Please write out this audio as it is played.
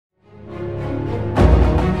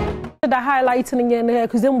the highlighting in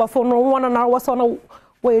Kizomba for no one and I was on a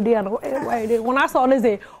way there. When I saw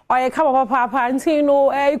this, I come up papa and say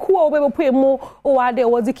no, a cool baby pay more or there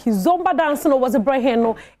was a Kizomba dancing or was a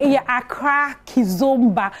braheno in your Accra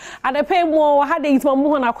Kizomba. And I pay more, had it my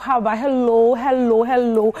moon akaba. Hello.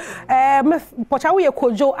 Pochawi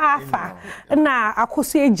kojo afa. Na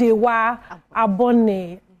akose jewa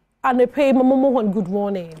abone. And I pay my mom good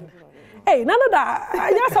morning. Hey, none of that.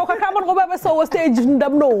 I just saw come on over so stage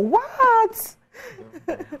them no. What?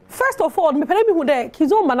 First of all, me pere me hu de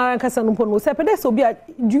Kizomba na nkasa no pono se pede so bia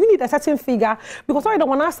do you need a certain figure because I don't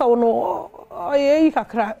want to say no you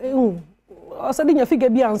kakra o se dinya figure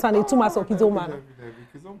bia ansa na tuma so Kizomba no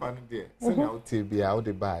Kizomba no de se na o te bia o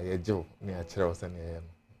de ba ye je ne a kire o se ne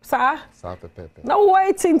Sir? Sir Pepe. No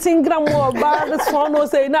wait, ting gram more bad this one no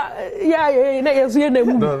say na yes you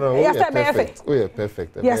name. No. Yes, perfect. We are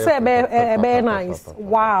perfect. Yes, very nice.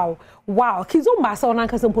 Wow. Kizomba so na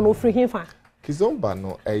nkasa pono free him fa. Kizomba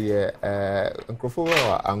no nkrofo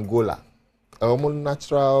wa Angola.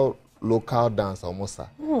 Natural local dance almost.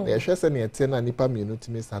 They share say na tie na nipa mienu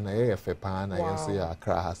timi sa na ye fe pa na ye so ya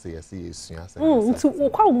Accra ha say esua say. Nti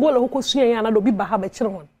kwa Angola hoko sua ya na do bi ba ha be kire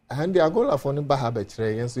won. And the Angola for ni ba ha be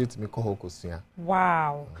kire ye so etimi ko hoko sua.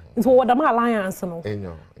 Wow. Nti wo da ma alliance no.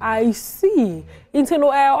 Enyo. I see. Nti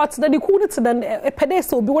no ot the cool to then pede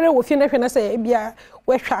so bi wo fi na hwe na say bia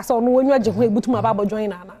we hwa so no wonwa je ho ebutuma ba join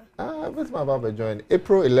na na. But my Baba joined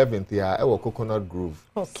April 11th here at Coconut Grove,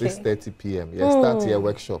 6:30 p.m. Yeah, start here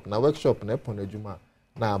workshop. Now workshop na pon adwuma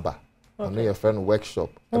na aba. Ono your friend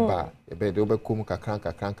workshop eba ebe de obekum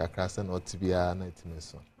kakran se na otibia na itime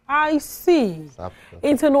so. I see.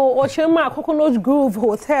 Internal Ochema Coconut Grove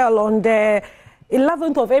Hotel on the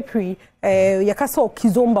 11th of April yakasa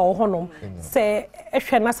Kizomba ohonom se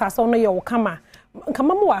ehwe na sasa ono ye wokama.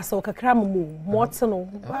 Kama mo aso kakra mo no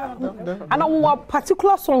and our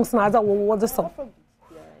particular songs na that what the song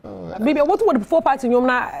baby what would before party nyom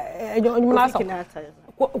na so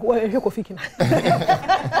Kofi Kina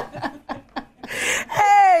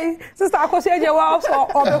hey sister akosi eje wa so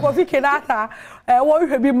Kofi Kina ta wo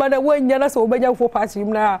hwe bi ma na wanya na so obenya before party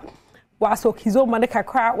na wa so Kizomba ne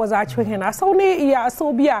kakra was actually na so ne ya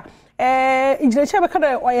so bia ijire chebe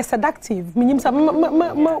kada o seductive minim sa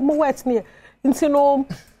mo wet ne nti no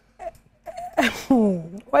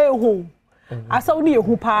why hu asa uni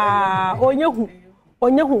hu pa onye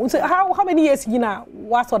hu so how many years you na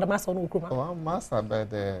what sort of master no kuma oh I'm master by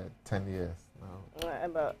the 10 years now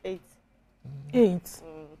about 8 1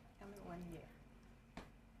 year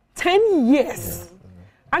 10 years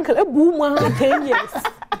uncle ebu mu 10 years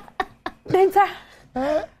denta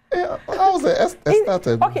I was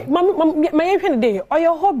started. Okay, my day or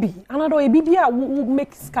your hobby, another a BBA will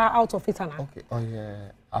make scar out of it. Okay, oh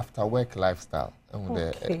yeah, after work lifestyle.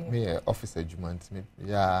 Okay. Me office adjustment.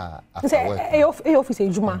 Yeah, after work. A office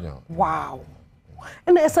adjustment. Wow.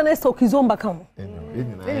 And the SNS to Kizomba come.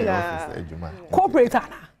 Corporate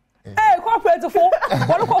Hey, corporate for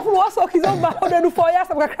what also Kizomba for 4 years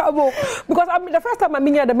because I mean the first time I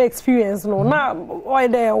mean the experience no now why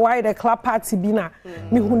the club party bina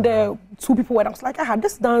me hunde two people when I was like I had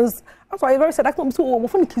this dance that's why I very said that come so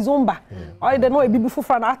from Kizomba I don't know a bit before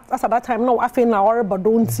friend at that time no I feel now or but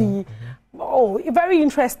don't see oh very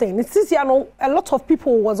interesting it's this you know a lot of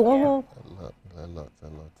people was on a lot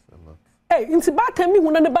hey into bad time me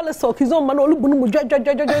hunde the balance so Kizomba no lu bunu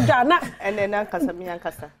jaja na and then ankasa me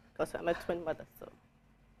ankasa because I'm a twin mother, so.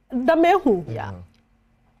 The mehu? Yeah.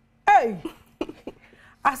 Hey!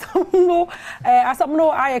 As I'm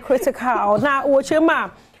no I critical. Now, watch your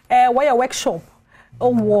mom. Why a workshop?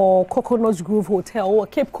 Or Coconut Grove Hotel or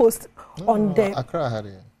Cape Coast on the. Accra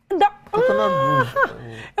Harry. Coconut Grove.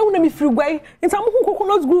 I want to be free way. In some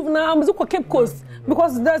Coconut Grove now, I'm going Cape Coast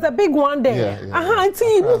because there's a big one there.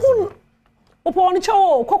 Auntie. Upon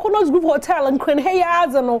Cho, Coconut Grove Hotel and Crane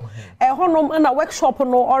Hayards and Honum and a workshop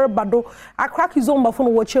no or Bado, Accra Kizomba from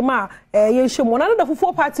Watchema, Yeshim, one another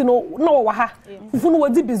 4 party no waha, who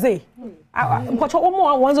was the busy. But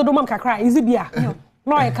more ones of the Mamka cry, is it beer?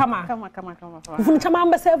 No, I come on. From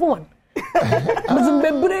Chamamba 7.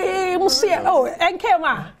 But Musia, oh, and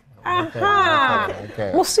Kema. Aha,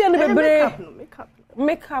 Musia and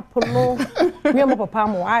Makeup no me mo papa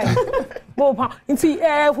mo ai mo pa nti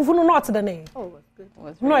fufu no not the name oh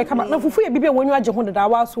was good no I come na fufu ye bibia wonyu age ho da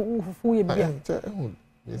wa so fufu ye bibia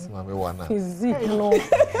yes ma me wana physique no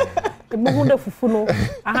e mo ho da fufu no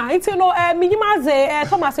aha nti no me nyima ze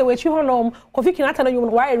Thomas we chi honom Kofi Kinata na yum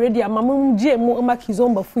no wa ready amam gie mu ma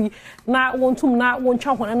Kizomba fui na wontum na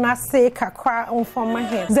wontwa ho na se kakra on from my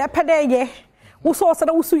head ze pede ye wo so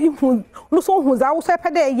sada wo so ihu no so hu za wo so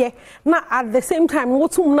pede ye na at the same time wo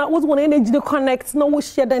tum na wo one energy connect na wo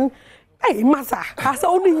share then hey masa asa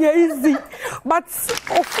only easy but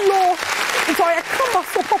flow so I come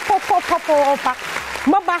so pop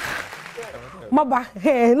maba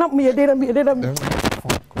hey na me dey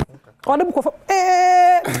Odem ko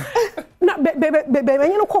na be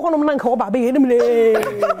you no ko honom na nka wo ba be ye nim le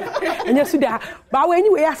enya su da ba we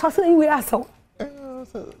anyway asaso anyway aso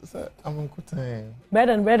I'm kutain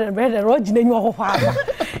better rogi na nyu ho fa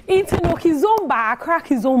Accra Kizomba Accra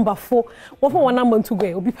Kizomba fo wo fo one number to go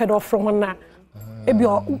obi pedo from one na e bi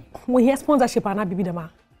we hear sponsorship ana bibi dem.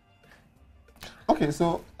 Okay,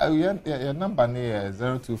 so your number is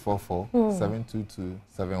 0244 722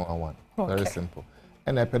 711. Very simple.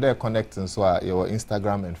 And I put connecting so your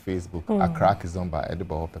Instagram and Facebook Accra Kizomba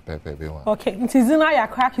edible pepe. Okay, it is in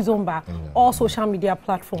Accra Kizomba all social media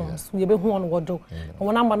platforms. We be who on wodo.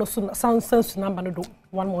 One number no sound number no do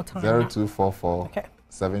one more time. 0244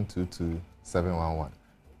 722 711.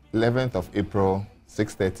 11th of April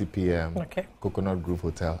 6:30 p.m. Okay. Coconut Grove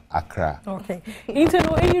Hotel, Accra. Okay.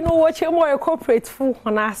 You know what you're more corporate full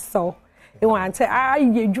on us so. You want to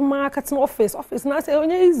say juma katin office na say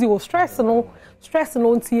onye easy o stress no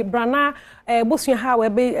nti brana bosu ha we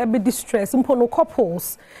be distress mpo no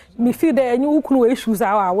couples me feel there any ukunu issues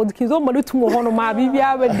our what Kizomba do tumo hono ma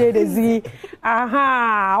bibia we dey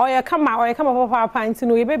aha oya kama papa nti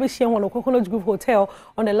no we be share hono Coconut Grove Hotel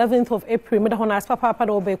on the 11th of April me da hono as papa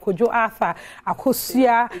do be kojo Arthur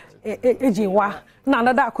akosua ejewa na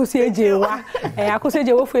another akosia ejewa akosia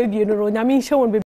ejewa fu ebie no nyame hye won